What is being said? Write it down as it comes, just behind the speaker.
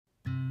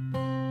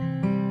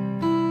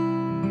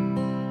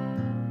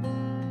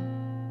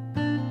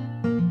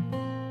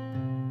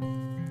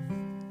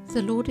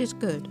The Lord is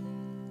good,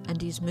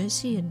 and His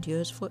mercy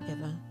endures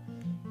forever.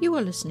 You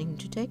are listening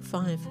to Take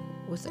 5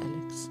 with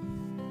Alex.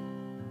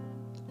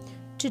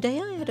 Today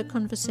I had a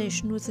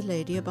conversation with a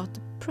lady about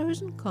the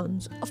pros and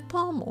cons of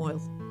palm oil.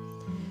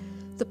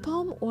 The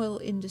palm oil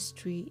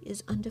industry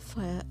is under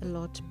fire a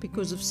lot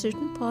because of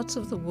certain parts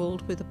of the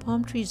world where the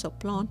palm trees are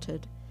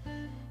planted,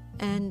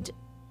 and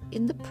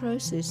in the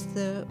process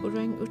the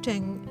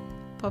orangutan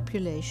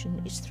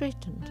population is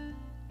threatened.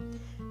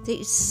 There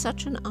is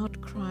such an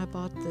outcry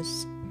about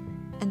this,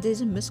 and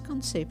there's a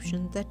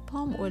misconception that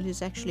palm oil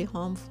is actually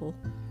harmful.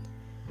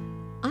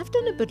 I've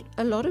done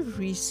a lot of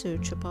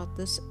research about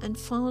this and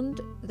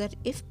found that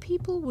if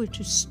people were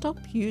to stop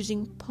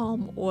using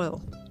palm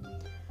oil,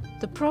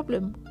 the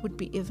problem would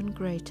be even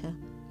greater.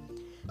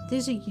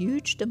 There's a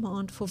huge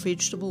demand for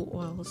vegetable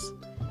oils,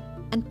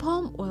 and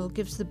palm oil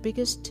gives the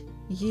biggest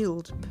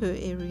yield per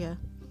area.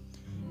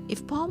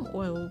 If palm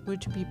oil were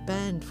to be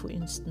banned, for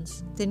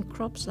instance, then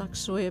crops like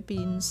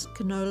soybeans,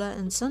 canola,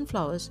 and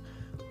sunflowers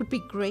would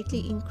be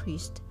greatly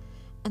increased,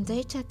 and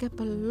they take up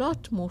a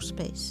lot more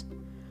space,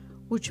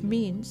 which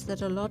means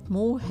that a lot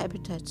more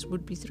habitats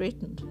would be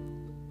threatened.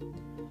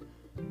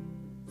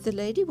 The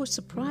lady was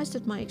surprised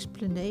at my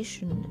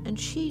explanation, and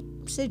she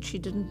said she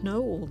didn't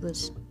know all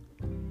this.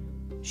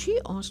 She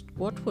asked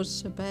what was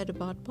so bad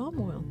about palm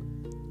oil.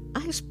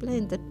 I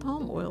explained that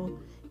palm oil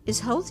is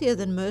healthier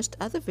than most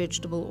other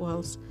vegetable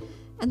oils,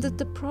 and that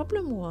the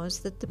problem was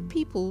that the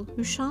people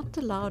who shout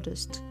the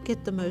loudest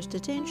get the most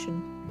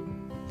attention.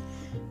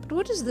 But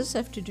what does this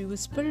have to do with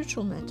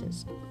spiritual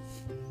matters?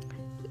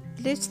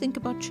 Let's think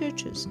about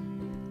churches.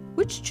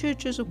 Which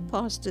churches or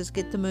pastors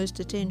get the most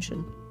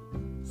attention?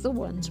 The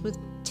ones with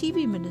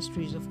TV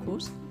ministries, of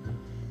course.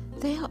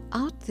 They are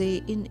out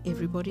there in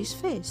everybody's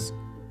face.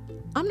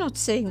 I'm not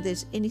saying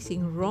there's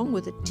anything wrong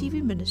with a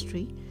TV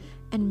ministry,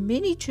 and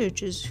many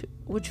churches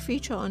which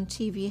feature on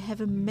TV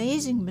have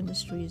amazing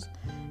ministries,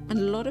 and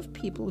a lot of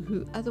people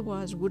who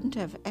otherwise wouldn't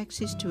have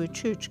access to a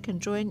church can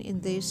join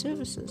in their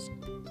services.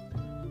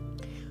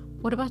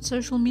 What about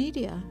social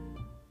media?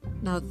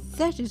 Now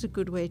that is a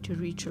good way to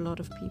reach a lot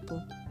of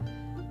people.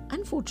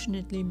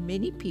 Unfortunately,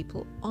 many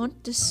people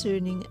aren't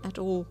discerning at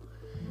all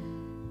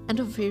and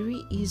are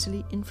very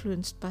easily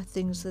influenced by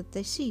things that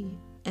they see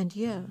and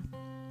hear.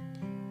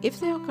 If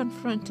they are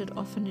confronted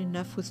often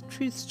enough with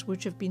truths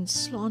which have been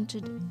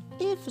slanted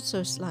ever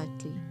so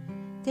slightly,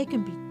 they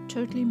can be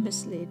totally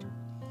misled.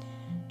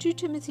 2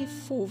 Timothy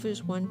 4 verse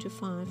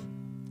 1-5.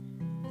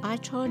 I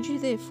charge you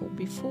therefore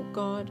before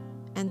God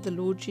and the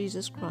Lord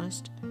Jesus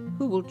Christ,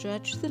 who will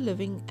judge the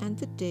living and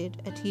the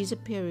dead at His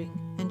appearing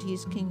and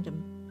His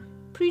kingdom.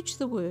 Preach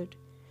the word.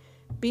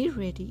 Be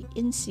ready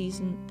in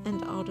season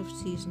and out of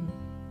season.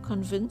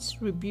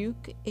 Convince,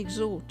 rebuke,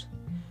 exhort,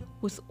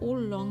 with all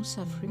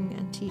long-suffering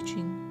and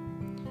teaching.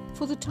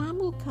 For the time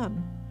will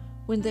come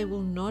when they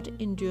will not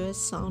endure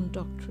sound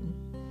doctrine,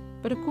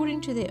 but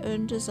according to their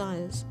own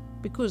desires,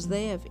 because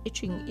they have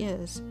itching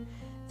ears,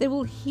 they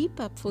will heap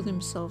up for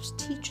themselves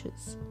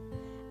teachers,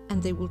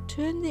 and they will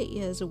turn their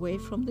ears away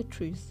from the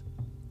truth,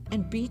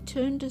 and be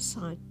turned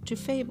aside to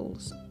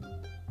fables.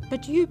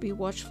 But you be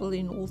watchful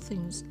in all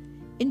things,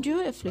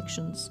 endure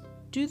afflictions,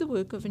 do the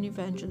work of an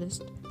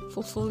evangelist,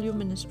 fulfill your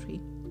ministry.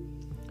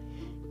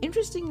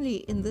 Interestingly,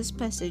 in this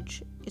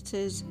passage, it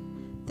says,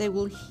 they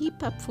will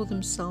heap up for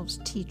themselves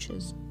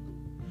teachers.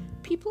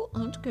 People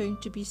aren't going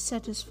to be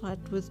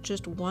satisfied with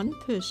just one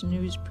person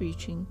who is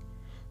preaching.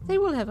 They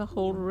will have a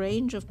whole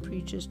range of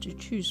preachers to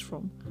choose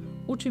from,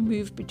 or to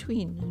move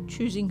between,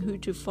 choosing who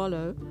to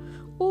follow,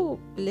 or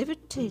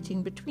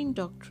levitating between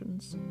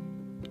doctrines.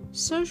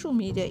 Social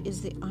media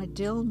is the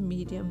ideal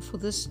medium for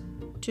this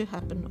to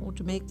happen, or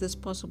to make this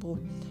possible.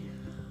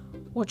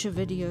 Watch a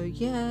video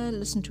here,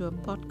 listen to a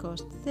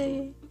podcast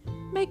there,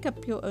 make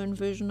up your own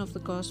version of the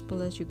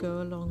gospel as you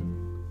go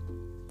along.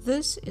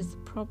 This is the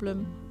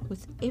problem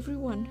with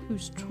everyone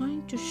who's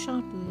trying to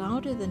shout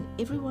louder than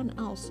everyone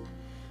else,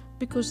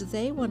 because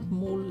they want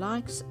more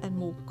likes and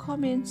more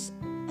comments,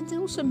 and they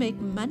also make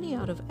money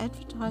out of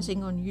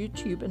advertising on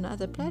YouTube and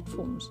other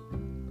platforms.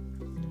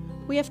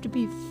 We have to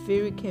be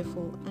very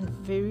careful and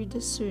very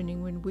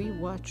discerning when we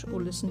watch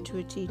or listen to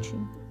a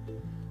teaching.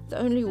 The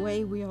only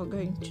way we are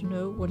going to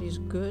know what is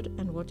good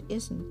and what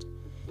isn't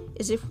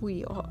is if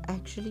we are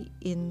actually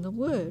in the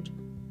Word.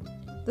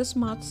 This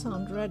might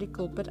sound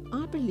radical, but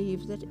I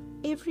believe that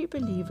every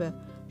believer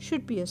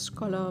should be a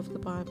scholar of the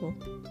Bible.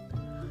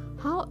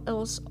 How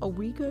else are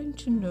we going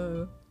to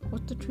know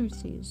what the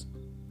truth is?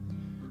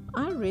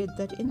 I read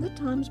that in the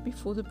times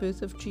before the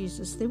birth of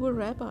Jesus, there were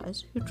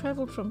rabbis who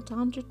traveled from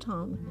town to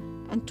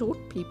town and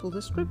taught people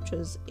the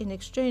scriptures in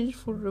exchange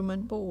for room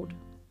and board.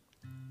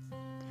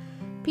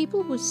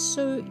 People were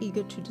so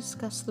eager to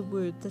discuss the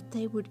word that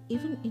they would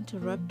even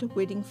interrupt a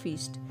wedding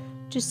feast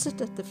to sit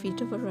at the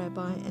feet of a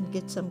rabbi and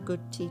get some good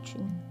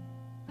teaching.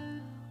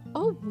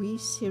 Are we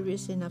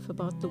serious enough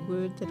about the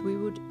word that we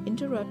would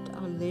interrupt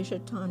our leisure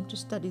time to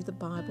study the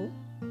Bible?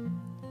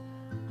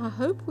 I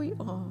hope we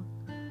are,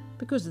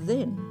 because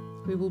then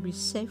we will be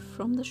safe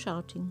from the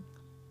shouting.